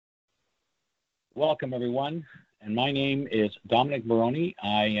Welcome, everyone. And my name is Dominic Baroni.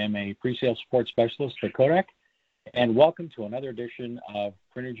 I am a pre-sale support specialist at Kodak. And welcome to another edition of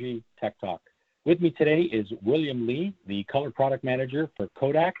Prinergy Tech Talk. With me today is William Lee, the Color Product Manager for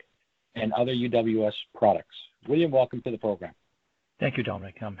Kodak and other UWS products. William, welcome to the program. Thank you,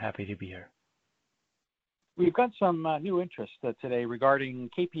 Dominic. I'm happy to be here. We've got some new interest today regarding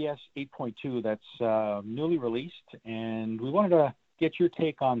KPS 8.2 that's newly released, and we wanted to get your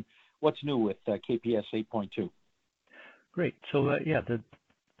take on what's new with KPS 8.2. Great. So,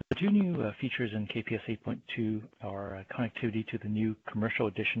 the two new features in KPS 8.2 are connectivity to the new commercial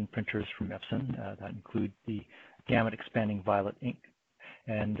edition printers from Epson that include the gamut expanding violet ink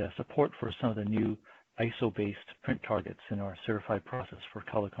and support for some of the new ISO-based print targets in our certified process for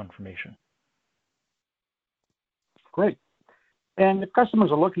color confirmation. Great. And if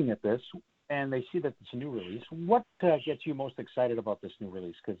customers are looking at this and they see that it's a new release, what gets you most excited about this new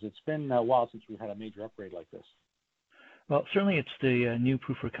release? Because it's been a while since we've had a major upgrade like this. Well, certainly it's the new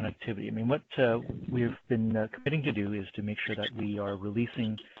proof for connectivity. I mean, what we've been committing to do is to make sure that we are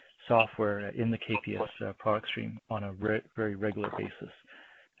releasing software in the KPS product stream on a very regular basis.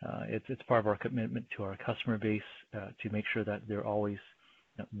 It's part of our commitment to our customer base to make sure that they're always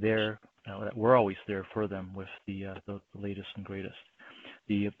there, that we're always there for them with the latest and greatest.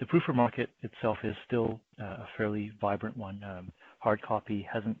 The proofer market itself is still a fairly vibrant one. Hard copy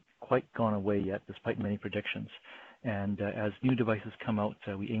hasn't quite gone away yet, despite many predictions. And as new devices come out,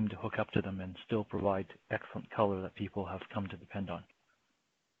 we aim to hook up to them and still provide excellent color that people have come to depend on.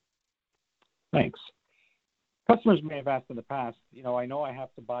 Thanks. Customers may have asked in the past, I know I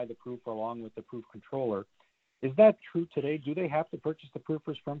have to buy the proofer along with the proof controller. Is that true today? Do they have to purchase the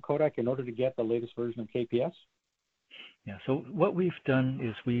proofers from Kodak in order to get the latest version of KPS? Yeah, so what we've done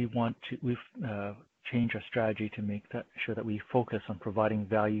is we've changed our strategy to make sure that we focus on providing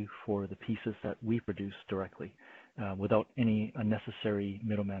value for the pieces that we produce directly without any unnecessary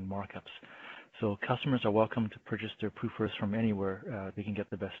middleman markups. So customers are welcome to purchase their proofers from anywhere they can get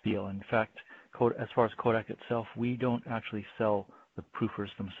the best deal. In fact, as far as Kodak itself, we don't actually sell the proofers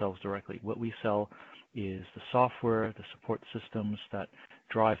themselves directly. What we sell is the software, the support systems that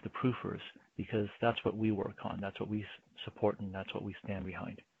drive the proofers, because that's what we work on, that's what we support, and that's what we stand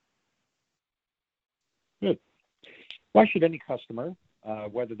behind. Good. Why should any customer,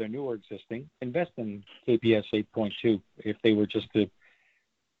 whether they're new or existing, invest in KPS 8.2 if they were just to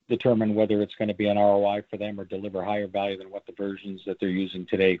determine whether it's going to be an ROI for them or deliver higher value than what the versions that they're using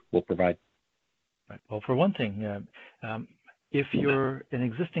today will provide? Right. Well, for one thing, if you're an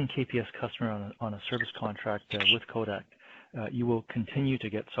existing KPS customer on a service contract with Kodak, you will continue to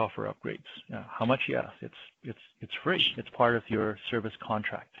get software upgrades. How much? Yes, it's free. It's part of your service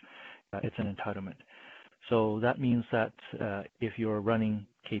contract. It's an entitlement. So that means that if you're running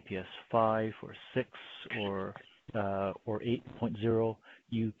KPS 5 or 6 or 8.0,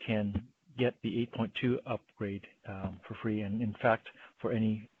 you can get the 8.2 upgrade for free. And in fact, for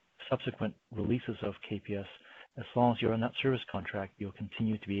any subsequent releases of KPS, as long as you're on that service contract, you'll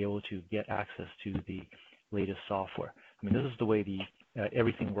continue to be able to get access to the latest software. I mean, this is the way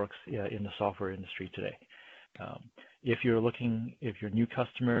everything works in the software industry today. If you're a new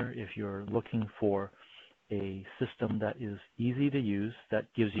customer, if you're looking for a system that is easy to use, that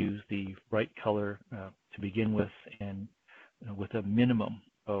gives you the right color to begin with, and with a minimum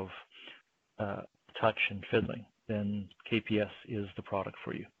of touch and fiddling, then KPS is the product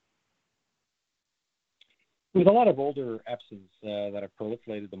for you. With a lot of older Epsons that have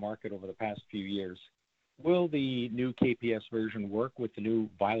proliferated the market over the past few years, will the new KPS version work with the new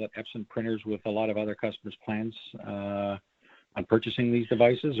violet Epson printers with a lot of other customers' plans on purchasing these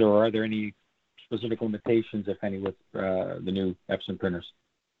devices, or are there any specific limitations, if any, with the new Epson printers?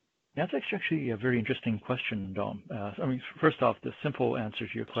 That's actually a very interesting question, Dom. I mean, first off, the simple answer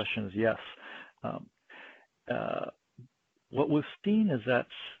to your question is yes. What we've seen is that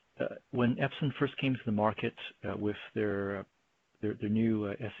when Epson first came to the market with their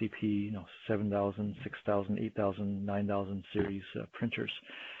new SCP, 7,000, 6,000, 8,000, 9,000 series printers,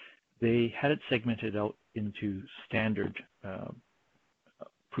 they had it segmented out into standard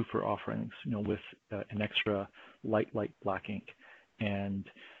proofer offerings, with an extra light black ink, and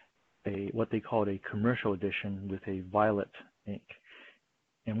what they called a commercial edition with a violet ink.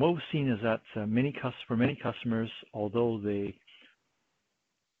 And what we've seen is that for many customers, although they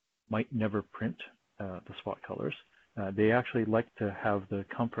might never print the spot colors, they actually like to have the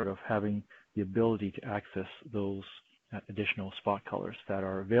comfort of having the ability to access those additional spot colors that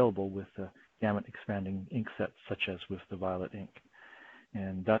are available with the gamut expanding ink sets, such as with the violet ink.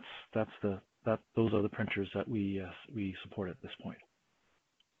 And those are the printers that we support at this point.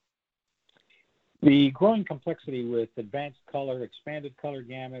 The growing complexity with advanced color, expanded color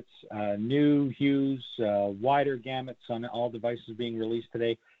gamuts, new hues, wider gamuts on all devices being released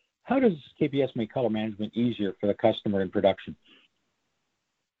today, how does KPS make color management easier for the customer in production?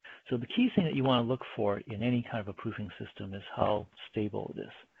 So the key thing that you want to look for in any kind of a proofing system is how stable it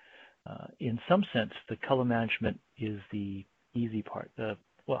is. In some sense, the color management is the easy part. It's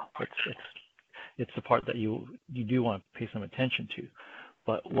the part that you do want to pay some attention to.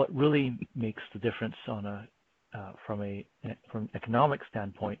 But what really makes the difference from an economic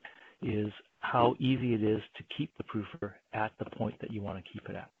standpoint is how easy it is to keep the proofer at the point that you want to keep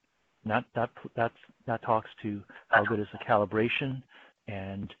it at. And that talks to how good is the calibration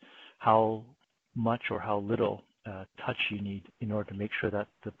and how much or how little touch you need in order to make sure that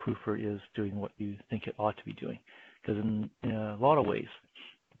the proofer is doing what you think it ought to be doing. Because in a lot of ways,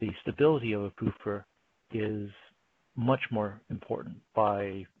 the stability of a proofer is much more important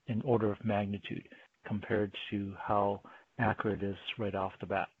by an order of magnitude compared to how accurate it is right off the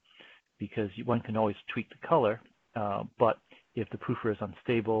bat. Because one can always tweak the color, but if the proofer is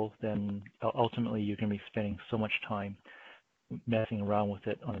unstable, then ultimately you're going to be spending so much time messing around with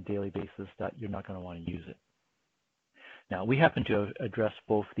it on a daily basis that you're not going to want to use it. Now, we happen to address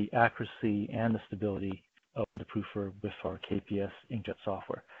both the accuracy and the stability of the proofer with our KPS inkjet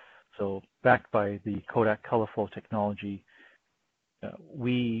software. So backed by the Kodak color flow technology,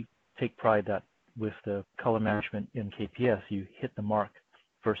 we take pride that with the color management in KPS, you hit the mark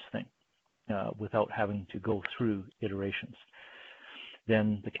first thing without having to go through iterations.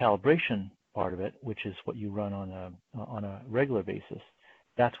 Then the calibration part of it, which is what you run on a regular basis,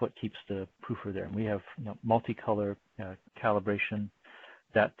 that's what keeps the proofer there. And we have multicolor calibration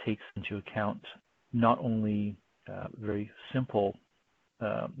that takes into account not only the very simple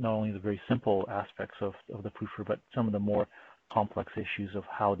aspects of the proofer, but some of the more complex issues of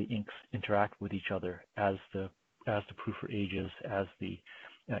how the inks interact with each other as the proofer ages, as the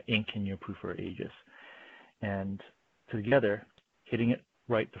ink in your proofer ages. And together, hitting it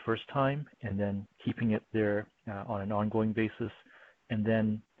right the first time and then keeping it there on an ongoing basis, and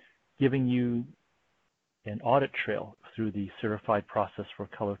then giving you an audit trail through the certified process for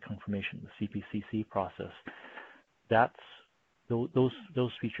color confirmation, the CPCC process.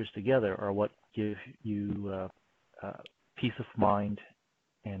 Those features together are what give you peace of mind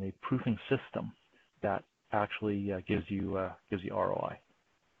and a proofing system that actually gives you ROI.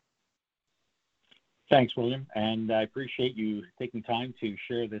 Thanks, William, and I appreciate you taking time to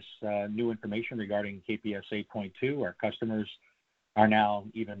share this new information regarding KPS 8.2. Our customers are now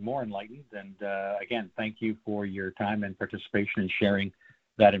even more enlightened, and again, thank you for your time and participation in sharing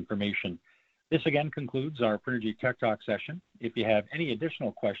that information. This again concludes our Prinergy Tech Talk session. If you have any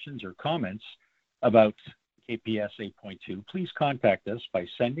additional questions or comments about KPS 8.2, please contact us by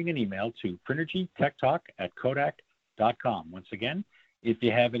sending an email to prinergytechtalk@kodak.com. Once again, if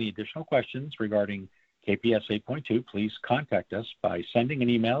you have any additional questions regarding KPS 8.2, please contact us by sending an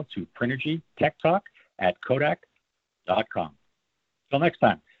email to prinergytechtalk@kodak.com. Till next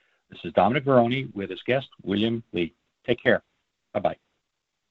time, this is Dominic Veroni with his guest, William Lee. Take care. Bye-bye.